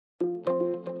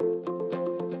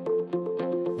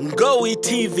Ngowi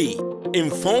TV,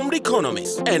 informed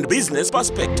economists and business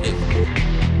perspective.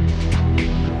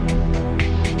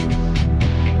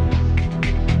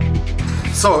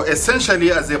 So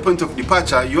essentially, as a point of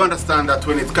departure, you understand that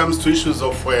when it comes to issues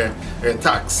of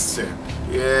tax,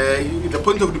 the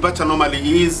point of departure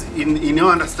normally is in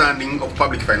your understanding of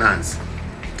public finance.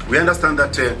 We understand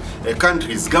that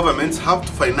countries, governments have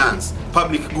to finance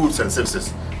public goods and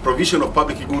services, provision of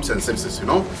public goods and services,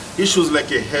 issues like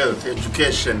health,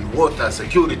 education, water,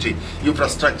 security,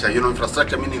 infrastructure,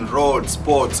 infrastructure meaning roads,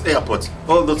 ports, airports,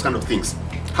 all those kind of things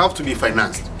have to be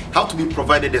financed, have to be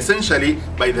provided essentially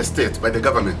by the state, by the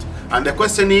government. And the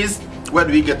question is, where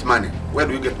do we get money? Where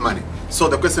do we get money? So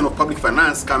the question of public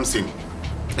finance comes in.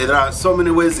 There are so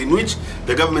many ways in which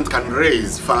the government can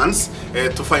raise funds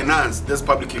to finance these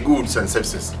public goods and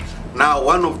services. Now,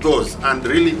 one of those, and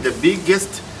really the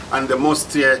biggest and the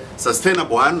most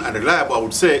sustainable one and reliable, I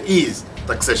would say, is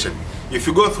taxation. If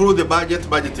you go through the budget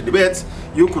debates,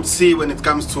 you could see when it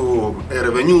comes to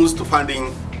revenues, to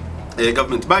funding a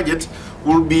government budget,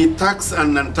 will be tax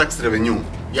and non-tax revenue.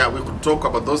 Yeah, we could talk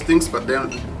about those things, but then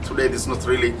today this is not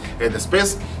really the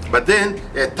space. But then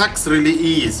tax really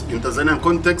is, in Tanzanian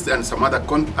context and some other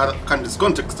countries'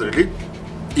 context really,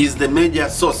 is the major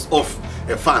source of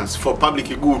funds for public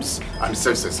goods and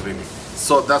services really.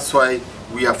 So that's why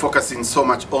we are focusing so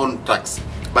much on tax.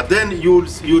 But then you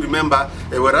remember,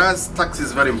 whereas tax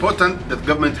is very important, that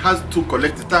government has to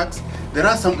collect the tax, there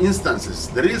are some instances,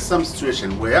 there is some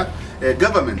situation where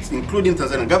governments, including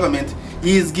Tanzanian government,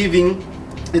 is giving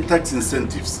tax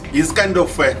incentives. Is kind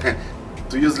of,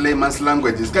 to use layman's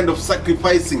language, is kind of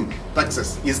sacrificing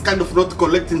taxes. Is kind of not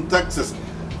collecting taxes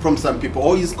from some people,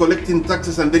 or is collecting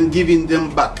taxes and then giving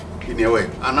them back in a way.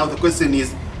 And now the question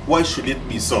is, why should it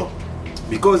be so?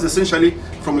 Because essentially,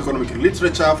 from economic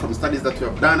literature, from studies that we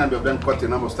have done, and we have done quite a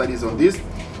number of studies on this,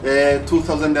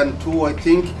 2002, I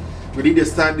think, we did a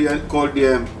study called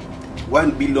the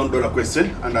 $1 billion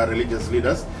question under our religious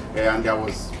leaders, and there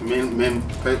was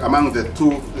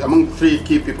among three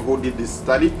key people who did this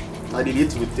study. I did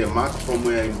it with Mark from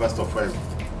University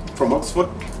from Oxford,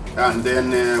 and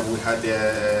then we had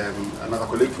another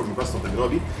colleague from University of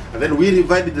Ngowi, and then we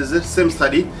divided the same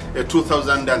study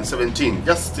 2017,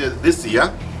 just this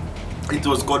year. It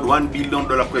was called $1 billion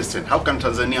question. How can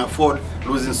Tanzania afford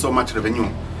losing so much revenue?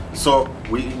 So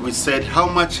we said, how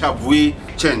much have we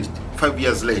changed 5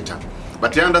 years later?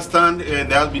 But I understand there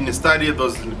has been a study, that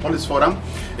was in the Policy Forum,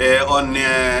 on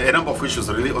a number of issues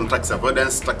really, on tax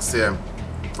avoidance, tax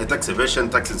evasion,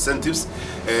 tax incentives.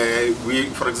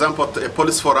 For example, a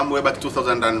Policy Forum way back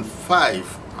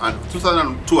 2005 and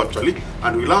 2002 actually,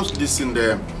 and we launched this in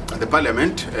the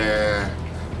Parliament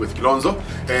with Kilonzo.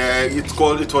 It's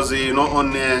called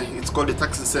the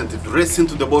tax incentive, racing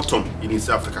to the bottom in East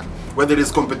Africa, where there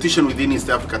is competition within East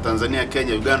Africa, Tanzania,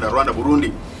 Kenya, Uganda, Rwanda,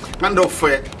 Burundi, kind of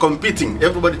competing,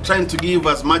 everybody trying to give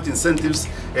as much incentives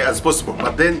as possible.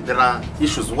 But then there are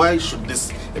issues. Why should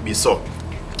this be so?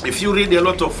 If you read a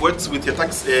lot of works with your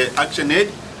tax Action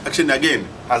Aid, Action again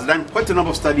has done quite a number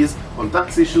of studies on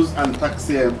tax issues and tax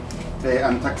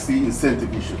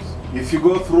incentive issues. If you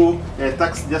go through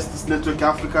Tax Justice Network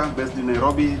Africa, based in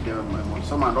Nairobi,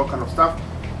 Monsoma and all kind of stuff,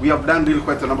 we have done really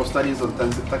quite a number of studies on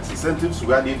tax incentives.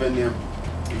 We had even a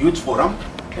huge forum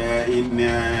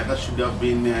that should have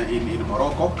been in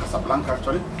Morocco, Casablanca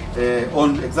actually,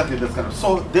 on exactly this kind of.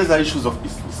 So these are issues of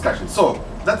discussion. So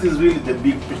that is really the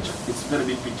big picture. It's a very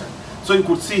big picture. So you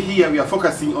could see here we are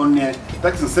focusing on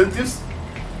tax incentives,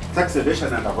 tax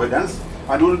evasion and avoidance,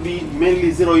 and we'll be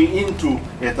mainly zeroing into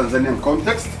a Tanzanian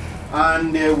context.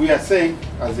 And we are saying,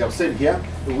 as I have said here,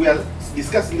 we are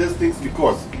discussing these things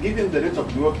because, given the rate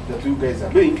of work that you guys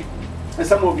are doing, and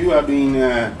some of you are doing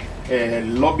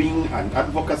lobbying and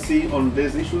advocacy on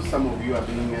these issues, some of you are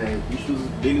doing issues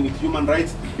dealing with human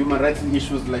rights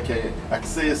issues like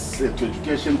access to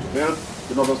education, to health,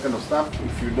 those kind of stuff.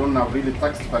 If you don't have really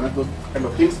tax to finance those kind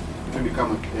of things, it will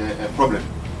become a problem.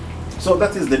 So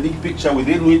that is the big picture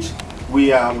within which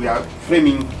we are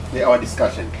framing our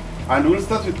discussion. And we'll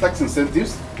start with tax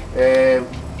incentives, where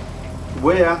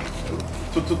we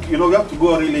have to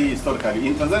go really historically.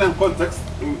 In Tanzanian context,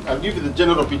 I'll give you the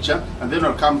general picture, and then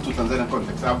I'll come to Tanzanian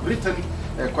context. I've written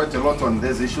quite a lot on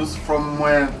these issues. From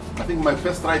I think my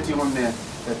first writing on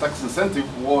tax incentive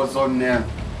was on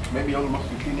maybe almost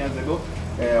 15 years ago,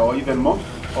 or even more,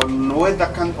 on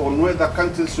whether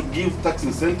countries should give tax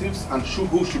incentives and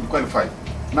who should qualify.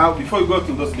 Now, before we go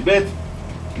to those debates,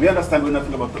 we understand we're not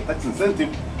talking about the tax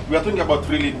incentive. We are talking about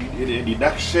really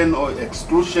deduction or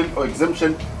exclusion or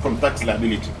exemption from tax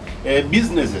liability.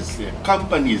 Businesses,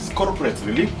 companies, corporates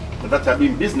really, that are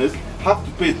doing business have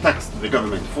to pay tax to the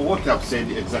government for what I've said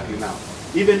exactly now.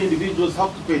 Even individuals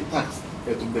have to pay tax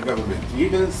to the government.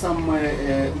 Even some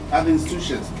other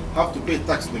institutions have to pay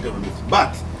tax to the government.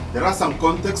 But there are some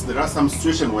contexts, there are some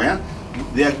situations where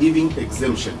they are giving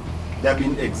exemption. They have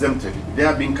been exempted. They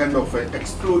have been kind of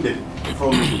excluded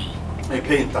from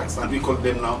paying tax, and we call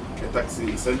them now a tax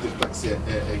incentive tax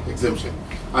exemption.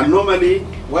 And normally,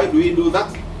 why do we do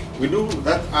that? We do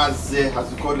that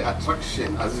as we call it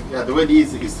attraction. As the word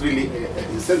is really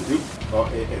an incentive or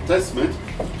a enticement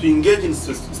to engage in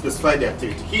specified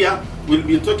activity. Here, we'll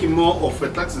be talking more of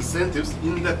tax incentives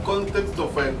in the context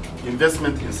of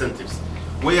investment incentives,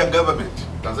 where government,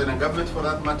 Tanzanian government for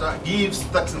that matter, gives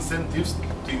tax incentives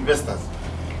to investors.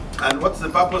 And what's the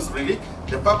purpose really?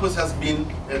 The purpose has been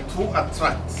to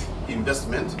attract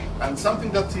investment, and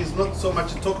something that is not so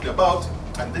much talked about,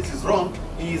 and this is wrong,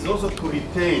 is also to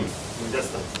retain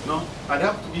investors. You know, I'd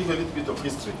have to give a little bit of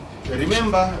history.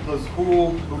 Remember, those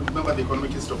who remember the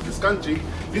economic history of this country,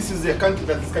 this is a country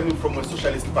that is coming from a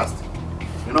socialist past.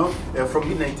 You know, from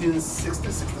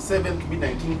mid-1960, 67 to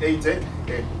mid-1980,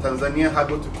 Tanzania had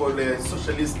what we call a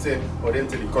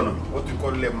socialist-oriented economy, what we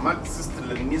call a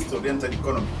Marxist-Leninist-oriented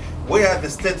economy, where the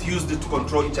state used it to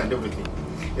control each and everything.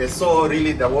 So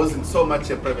really, there wasn't so much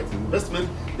private investment.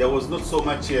 There was not so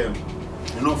much,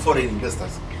 foreign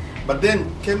investors. But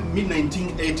then came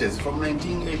mid-1980s, from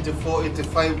 1984,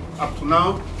 85 up to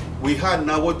now, we had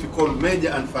now what we call major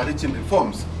and far-reaching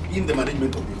reforms in the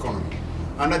management of the economy.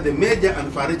 Under the major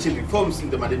and far-reaching reforms in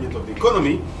the management of the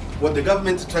economy, what the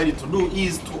government tried to do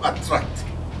is to attract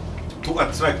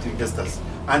investors,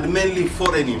 and mainly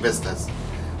foreign investors.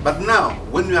 But now,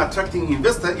 when you are attracting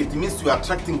investors, it means you are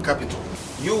attracting capital.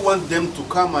 You want them to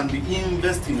come and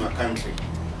invest in your country.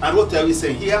 And what are we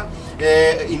saying here?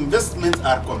 Investments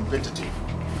are competitive.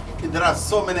 There are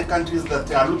so many countries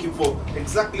that are looking for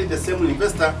exactly the same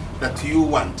investor that you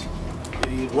want.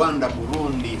 Rwanda,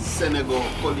 Burundi, Senegal,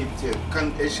 call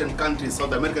it Asian countries,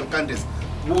 South American countries,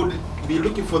 would be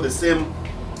looking for the same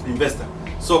investor.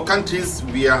 So countries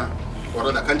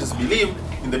countries believed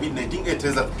in the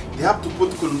mid-1980s that they have to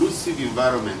put conducive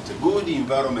environment, good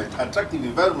environment, attractive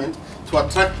environment to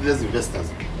attract these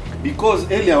investors. Because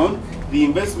earlier on, the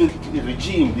investment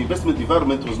regime, the investment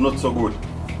environment was not so good.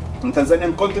 In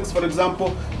Tanzanian context, for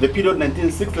example, the period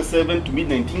 1967 to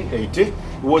mid-1980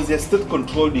 was a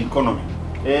state-controlled economy.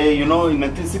 In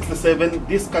 1967,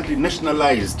 this country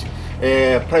nationalized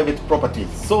private property.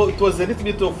 So it was a little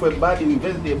bit of a bad you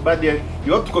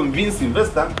have to convince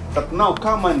investors that now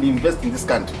come and invest in this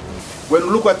country. When we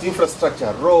look at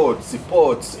infrastructure, roads,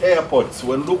 ports, airports,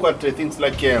 when we look at things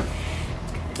like roads,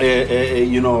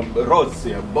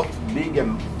 both big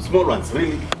and small ones,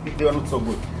 really, they were not so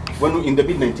good. When in the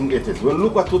mid-1980s, when we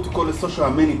look at what we call social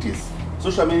amenities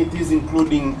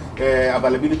including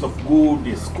availability of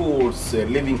good schools,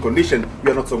 living condition,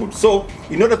 we are not so good. So,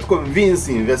 in order to convince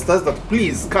investors that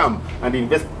please come and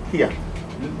invest here,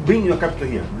 bring your capital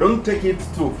here. Don't take it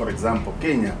to, for example,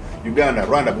 Kenya, Uganda,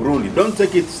 Rwanda, Burundi. Don't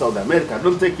take it to South America.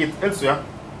 Don't take it elsewhere.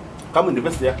 Come and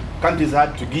invest there. Countries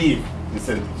had to give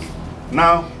incentives.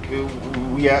 Now,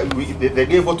 they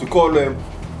gave what we call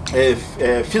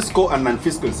fiscal and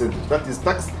non-fiscal incentives. That is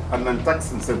tax and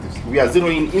non-tax incentives. We are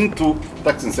zeroing into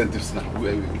tax incentives now.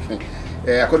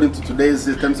 According to today's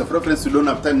terms of reference, we don't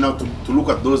have time now to look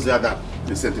at those other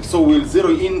incentives. So we'll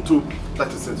zero into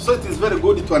tax incentives. So it is very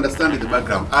good to understand the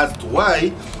background as to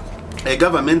why a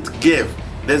government gave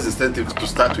these incentives to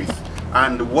start with.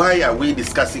 And why are we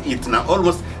discussing it now,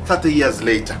 almost 30 years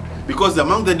later? Because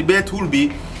among the debate will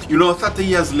be, 30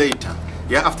 years later,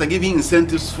 after giving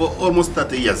incentives for almost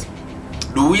 30 years,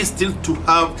 do we still to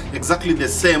have exactly the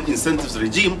same incentives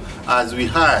regime as we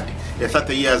had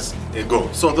 30 years ago?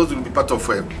 So those will be part of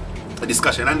a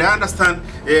discussion. And I understand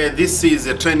this is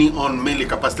a training on mainly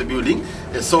capacity building.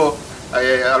 So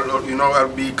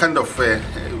I'll be kind of,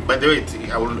 by the way,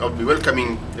 I'll be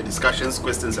welcoming the discussions,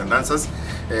 questions and answers.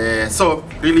 So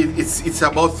really it's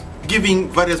about giving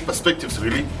various perspectives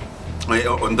really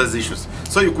on those issues.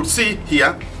 So you could see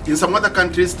here, in some other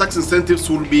countries, tax incentives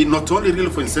will be not only really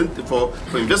for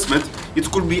investment,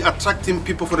 it could be attracting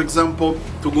people, for example,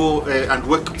 to go and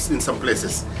work in some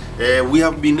places. We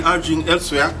have been urging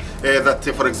elsewhere that,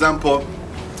 for example,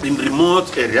 in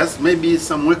remote areas, maybe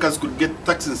some workers could get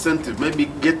tax incentive, maybe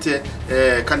get a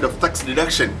kind of tax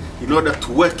deduction in order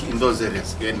to work in those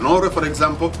areas. In Norway, for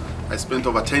example, I spent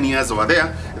over 10 years over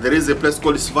there. There is a place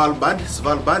called Svalbard.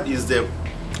 Svalbard is the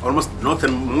almost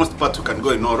northernmost part you can go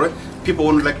in Norway. People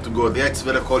won't like to go there, it's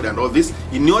very cold and all this.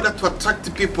 In order to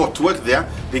attract people to work there,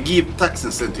 they give tax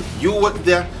incentive. You work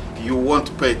there, you want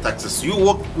to pay taxes.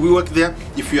 We work there,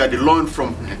 if you are the loan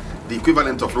from the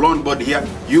equivalent of loan board here,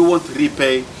 you won't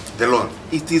repay the loan.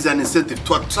 It is an incentive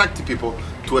to attract people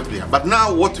to work there. But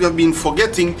now what we have been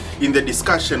forgetting in the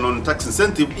discussion on tax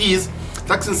incentive is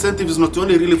tax incentive is not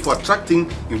only really for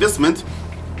attracting investment,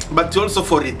 but also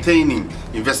for retaining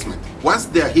investment. Once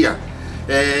they are here,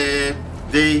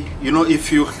 they, you know, if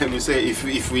you say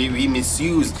if we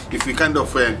misuse, if we kind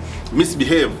of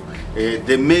misbehave,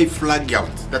 they may flag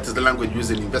out. That is the language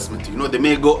used in investment. You know, they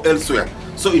may go elsewhere.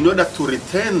 So in order to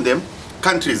retain them,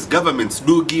 countries, governments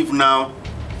do give now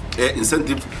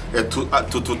incentive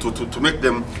to make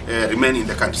them remain in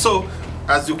the country. So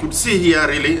as you could see here,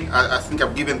 really, I think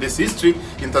I've given this history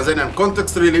in Tanzanian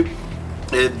context, really.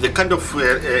 The kind of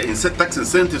tax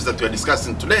incentives that we are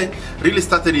discussing today really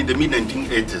started in the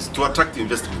mid-1980s to attract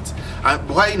investments.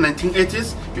 Why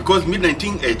 1980s? Because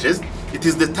mid-1980s, it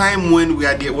is the time when we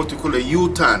had what we call a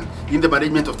U-turn in the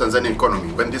management of Tanzanian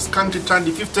economy. When this country turned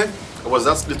 50, I was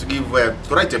asked to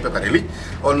write a paper really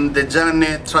on the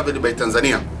journey traveled by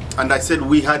Tanzania. And I said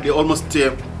we had almost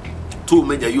 2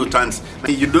 major U-turns.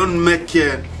 You don't make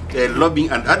lobbying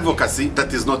and advocacy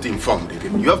that is not informed.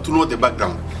 You have to know the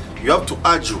background. You have to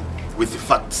argue with the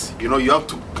facts. You know, you have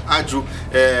to argue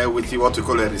with what we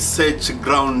call a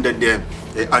research-grounded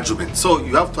argument. So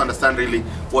you have to understand really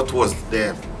what was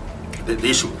the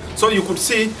issue. So you could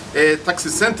see tax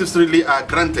incentives really are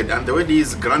granted, and the word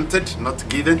is granted, not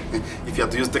given. If you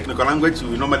have to use technical language,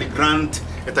 we normally grant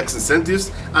tax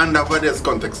incentives under various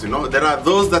contexts. You know, there are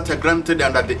those that are granted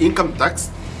under the income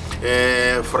tax.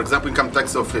 For example, income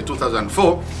tax of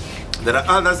 2004. There are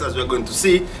others, as we're going to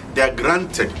see, they are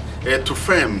granted to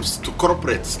firms, to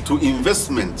corporates, to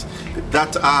investment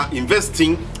that are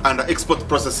investing under export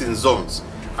processing zones.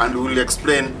 And we'll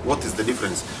explain what is the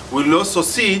difference. We'll also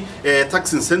see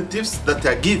tax incentives that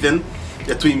are given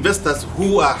to investors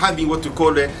who are having what we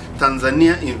call a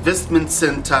Tanzania Investment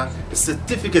Center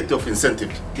Certificate of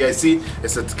Incentive. Here I see a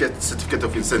certificate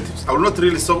of incentives. I will not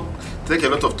really take a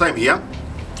lot of time here.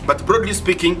 But broadly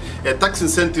speaking, tax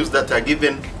incentives that are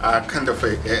given are kind of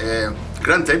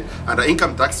granted under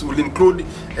income tax will include,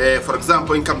 for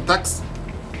example, income tax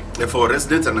for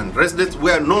residents and non-residents,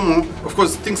 where normal, of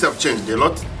course, things have changed a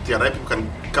lot. TRI can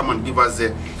come and give us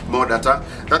more data.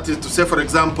 That is to say, for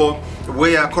example,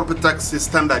 where corporate tax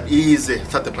standard is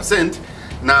 30%,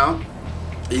 now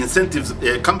incentives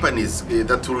companies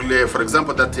that will, for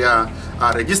example, that are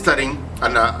registering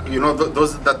and you know,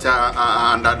 those that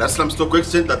are under the Salaam Stock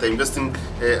Exchange, that are investing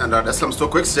under the Salaam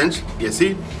Stock Exchange, you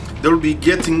see, they will be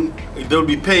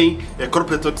paying a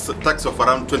corporate tax of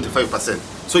around 25%.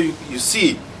 So you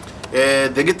see,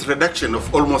 they get reduction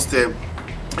of almost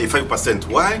 5%.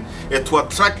 Why? To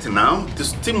attract now, to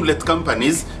stimulate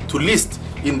companies to list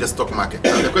in the stock market.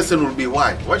 And the question will be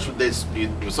why? Why should they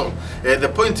do so? The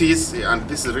point is, and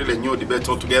this is really a new debate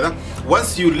altogether,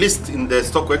 once you list in the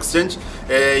stock exchange,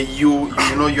 you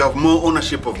know, you have more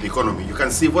ownership of the economy. You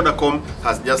can see Vodacom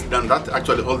has just done that.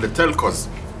 Actually, all the telecom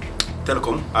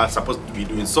are supposed to be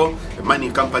doing so. The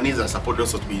mining companies are supposed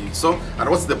also to be doing so. And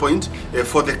what's the point?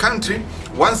 For the country,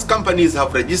 once companies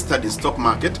have registered in stock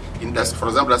market, in the, for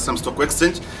example, some stock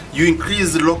exchange, you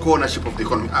increase the local ownership of the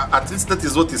economy. At least that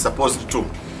is what is supposed to.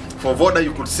 For Voda,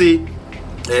 you could see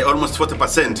almost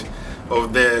 40%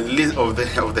 of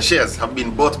the shares have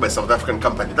been bought by South African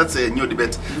company. That's a new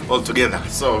debate altogether.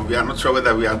 So we are not sure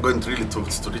whether we are going to really to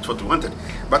reach what we wanted.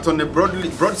 But on a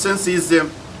broad sense is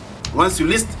once you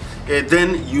list,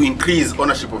 then you increase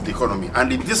ownership of the economy.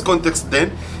 And in this context,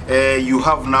 then you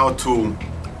have now to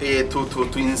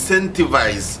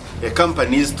incentivize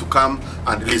companies to come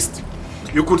and list.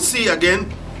 You could see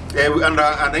again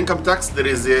under income tax there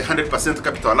is a 100%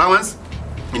 capital allowance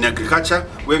in agriculture,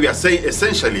 where we are saying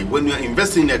essentially when you are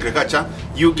investing in agriculture,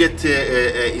 you get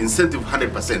incentive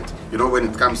 100%. You know, when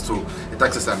it comes to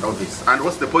taxes and all this. And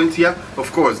what's the point here?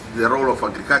 Of course, the role of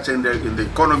agriculture in the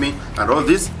economy and all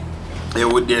this.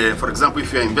 For example,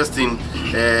 if you are investing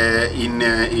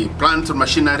in plant or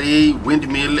machinery,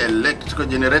 windmill, electrical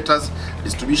generators,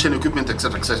 distribution equipment,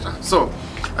 etc., etc. So,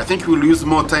 I think we'll use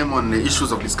more time on the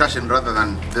issues of discussion rather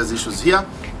than these issues here.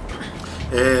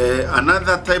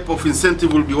 Another type of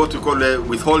incentive will be what we call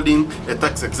withholding a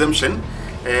tax exemption,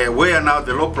 where now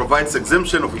the law provides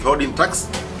exemption of withholding tax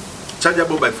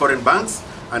chargeable by foreign banks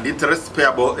and interest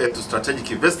payable to strategic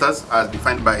investors as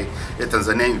defined by the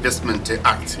Tanzania Investment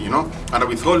Act, you know. And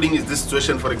withholding is this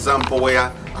situation, for example,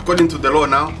 where according to the law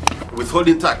now,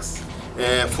 withholding tax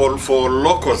for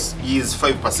locals is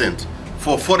 5%,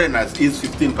 for foreigners is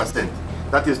 15%.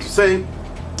 That is to say,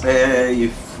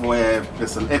 if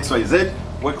person XYZ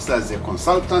works as a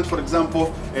consultant, for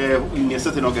example, in a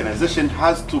certain organization,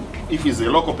 has to, if he's a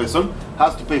local person,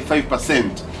 has to pay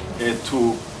 5%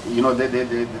 to you know,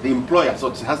 the employer, so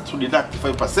it has to deduct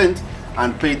 5%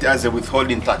 and pay it as a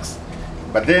withholding tax.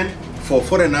 But then for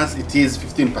foreigners, it is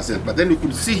 15%. But then you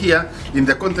could see here, in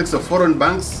the context of foreign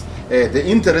banks, the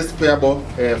interest payable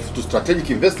to strategic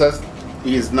investors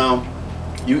is now,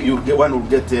 one will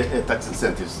get tax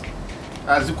incentives.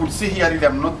 As you could see here, really,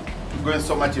 I'm not going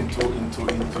so much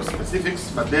into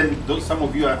specifics, but then some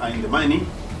of you are in the mining,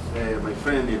 my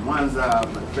friend in Mwanza,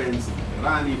 my friends in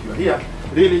Rani, if you're here,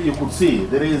 really you could see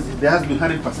there has been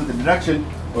 100% deduction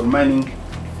on mining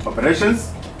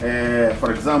operations.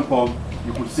 For example,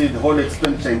 you could see the whole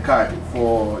expenditure incurred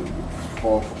for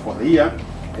the year,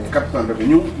 capital and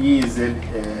revenue is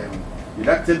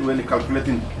deducted when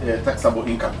calculating taxable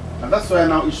income. And that's where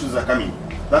now issues are coming.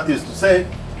 That is to say,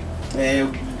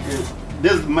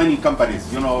 there's mining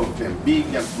companies, you know, big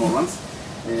and small ones,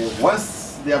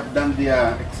 once they have done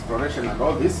their exploration and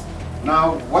all this,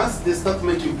 now once they start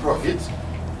making profit,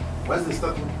 once they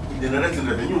start generating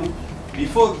revenue,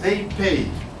 before they pay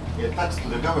a tax to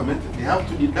the government, they have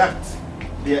to deduct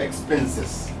their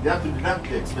expenses. They have to deduct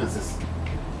their expenses.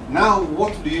 Now,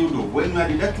 what do? When you are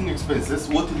deducting expenses,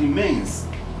 what remains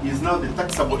is now the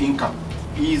taxable income,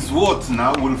 is what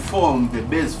now will form the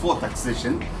base for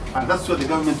taxation, and that's where the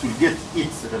government will get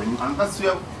its revenue, and that's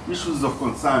where issues of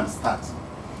concern start.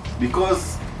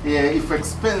 Because if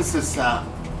expenses are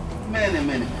many,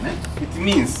 it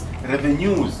means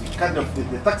revenues, kind of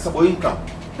the taxable income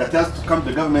that has to come to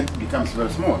the government becomes very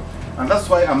small. And that's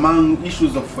why among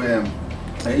issues of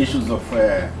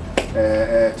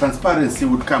transparency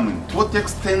would come in. To what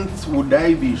extent would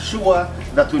I be sure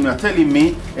that when you are telling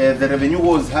me the revenue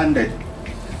was 100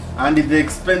 and the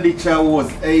expenditure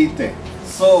was 80,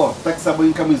 so taxable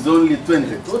income is only 20?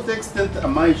 To what extent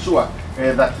am I sure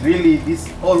that really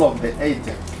all of the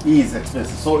 80 is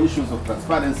expensive? So issues of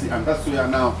transparency, and that's where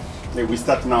now we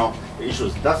start now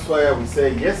issues. That's why we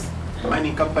say yes,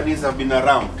 mining companies have been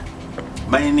around,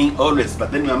 mining always,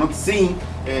 but then we are not seeing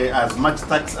as much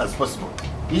tax as possible.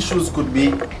 Issues could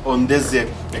be on these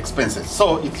expenses.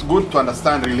 So it's good to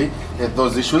understand really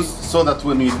those issues, so that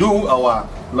when we do our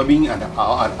lobbying and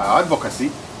our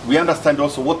advocacy, we understand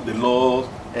also what the law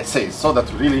says, so that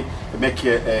we really make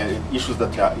issues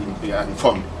that are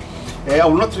informed. I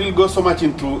will not really go so much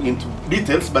into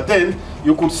details, but then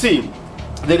you could see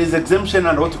there is exemption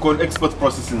and what we call export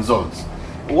processing zones.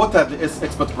 What are the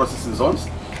export processing zones?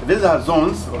 These are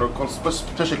zones, or called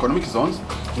special economic zones,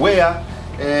 where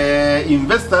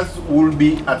investors will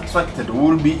be attracted,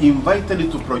 will be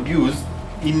invited to produce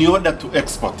in order to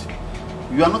export.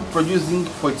 You are not producing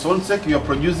for its own sake, you are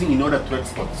producing in order to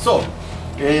export. So,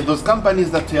 those companies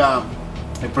that are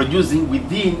producing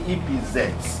within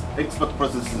EPZs, export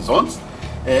processing zones,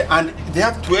 and they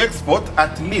have to export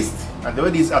at least, and the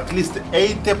word is at least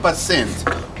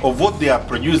 80% of what they are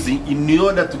producing in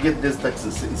order to get these tax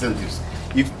incentives.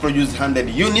 If you produce 100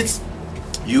 units,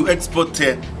 you export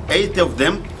 80 of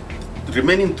them, the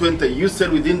remaining 20 you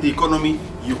sell within the economy,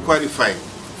 you qualify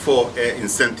for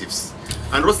incentives.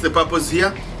 And what's the purpose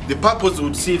here? The purpose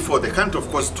would see for the country, of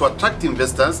course, to attract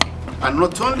investors, and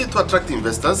not only to attract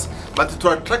investors, but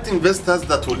to attract investors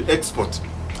that will export.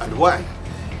 And why?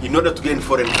 In order to gain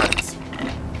foreign currency.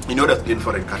 In order to gain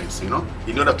foreign currency, you know,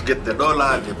 in order to get the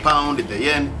dollar, the pound, the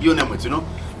yen, you name it, you know,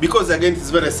 because again, it's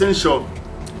very essential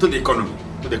to the economy.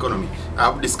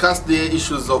 I've discussed the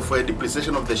issues of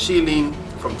depreciation of the shilling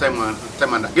from time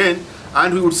and again,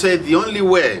 and we would say the only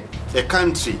way a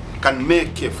country can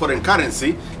make a foreign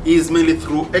currency is mainly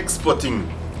through exporting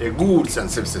goods and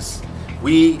services.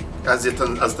 We, as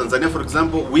Tanzania, for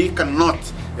example, we cannot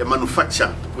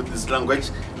manufacture, to put this language,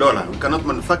 dollar. We cannot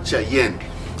manufacture yen.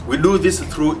 We do this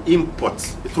through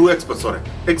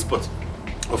export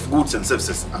of goods and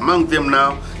services. Among them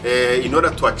now, in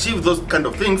order to achieve those kind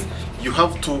of things, you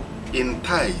have to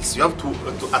entice, you have to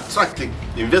attract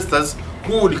investors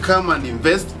who will come and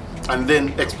invest and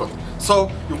then export. So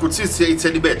you could see it's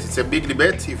a debate. It's a big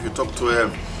debate. If you talk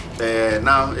to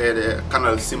now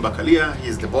Colonel Simba Kalia, he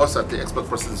is the boss at the Export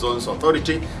Processing Zones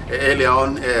Authority. Earlier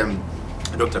on,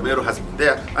 Dr. Mero has been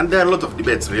there, and there are a lot of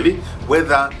debates really,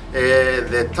 whether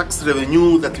the tax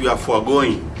revenue that we are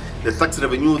foregoing, the tax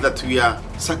revenue that we are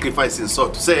sacrificing, so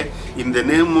to say, in the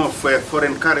name of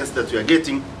foreign currency that we are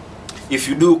getting, if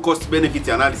you do cost-benefit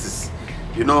analysis,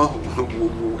 you know,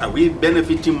 are we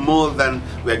benefiting more than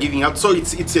we are giving out? So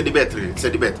it's a debate, really. It's a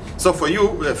debate. So for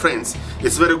you, friends,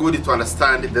 it's very good to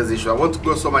understand this issue. I want to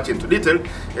go so much into detail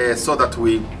so that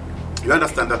you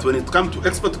understand that when it comes to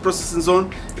export processing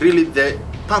zone, really the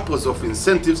purpose of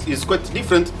incentives is quite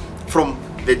different from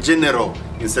the general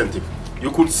incentive.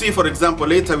 You could see, for example,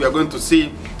 later we are going to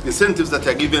see incentives that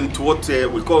are given to what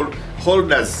we call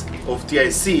holders of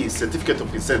TIC, Certificate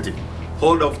of Incentive,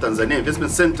 holder of Tanzania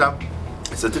Investment Center,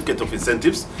 Certificate of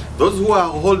Incentives, those who are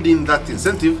holding that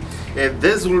incentive,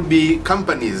 these will be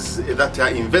companies that are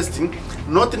investing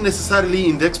not necessarily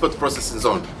in the export processing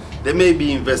zone. They may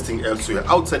be investing elsewhere,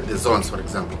 outside the zones, for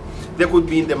example. They could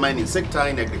be in the mining sector,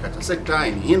 in agriculture sector,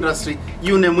 in industry,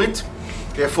 you name it.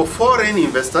 For foreign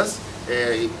investors,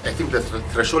 I think the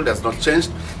threshold has not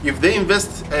changed. If they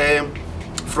invest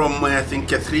from, I think,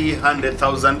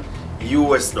 300,000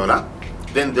 US dollar,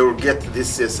 then they will get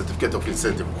this certificate of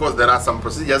incentive. Of course, there are some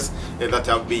procedures that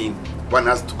one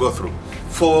has to go through.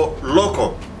 For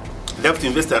local, they have to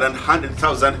invest around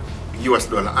 100,000 US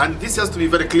dollar. And this has to be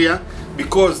very clear,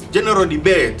 because general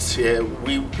debate,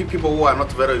 people who are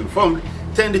not very informed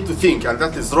tended to think, and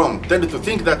that is wrong, tended to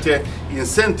think that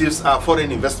incentives are for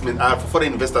foreign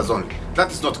investors only.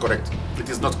 That is not correct. It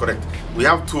is not correct. We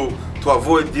have to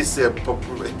avoid this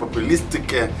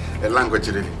populistic language,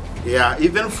 really. Yeah,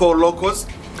 even for locals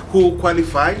who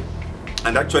qualify,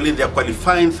 and actually their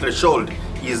qualifying threshold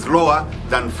is lower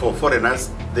than for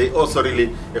foreigners, they also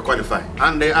really qualify.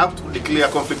 And they have to declare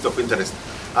conflict of interest.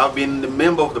 I've been a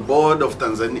member of the board of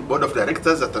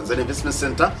directors at Tanzania Investment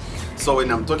Center. So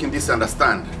when I'm talking this,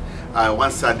 understand.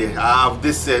 Once I have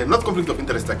this, not conflict of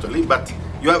interest actually, but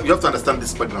you have to understand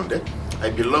this background. I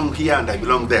belong here and I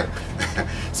belong there.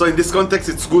 So in this context,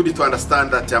 it's good to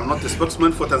understand that I'm not a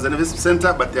spokesman for Tanzania Investment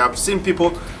Center, but I've seen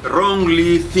people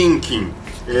wrongly thinking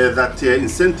that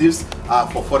incentives are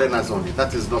for foreigners only.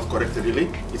 That is not correct, really.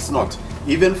 It's not.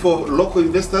 Even for local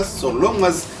investors, so long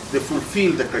as they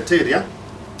fulfill the criteria,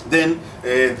 then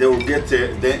they will get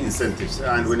their incentives.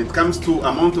 And when it comes to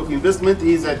amount of investment,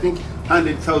 is I think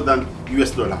 100,000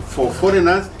 US dollar. For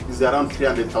foreigners, is around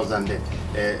 300,000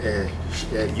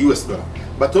 US dollar.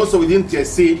 But also within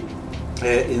TIC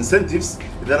incentives,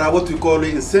 there are what we call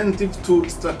incentive to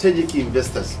strategic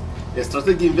investors.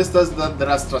 Strategic investors, that there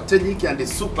are strategic and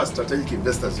super strategic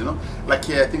investors, you know, like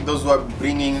I think those who are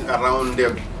bringing around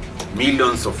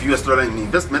millions of US dollar in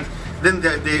investment, then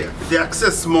they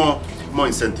access more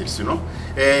incentives, you know.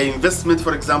 Investment,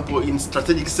 for example, in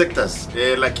strategic sectors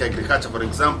like agriculture, for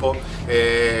example,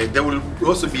 they will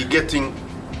also be getting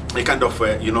a kind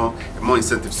of you know, more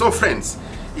incentives. So friends,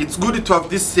 it's good to have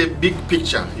this big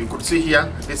picture. You could see here,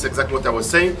 this is exactly what I was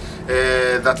saying,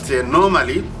 that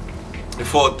normally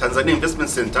for Tanzania Investment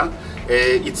Center,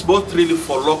 it's both really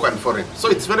for local and foreign. So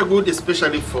it's very good,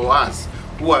 especially for us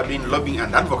who are doing lobbying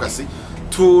and advocacy,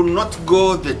 to not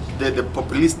go the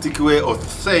populistic way of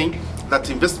saying that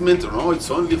investment, no,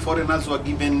 it's only foreigners who are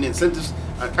given incentives.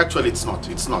 Actually, it's not.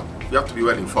 It's not. You have to be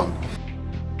well informed.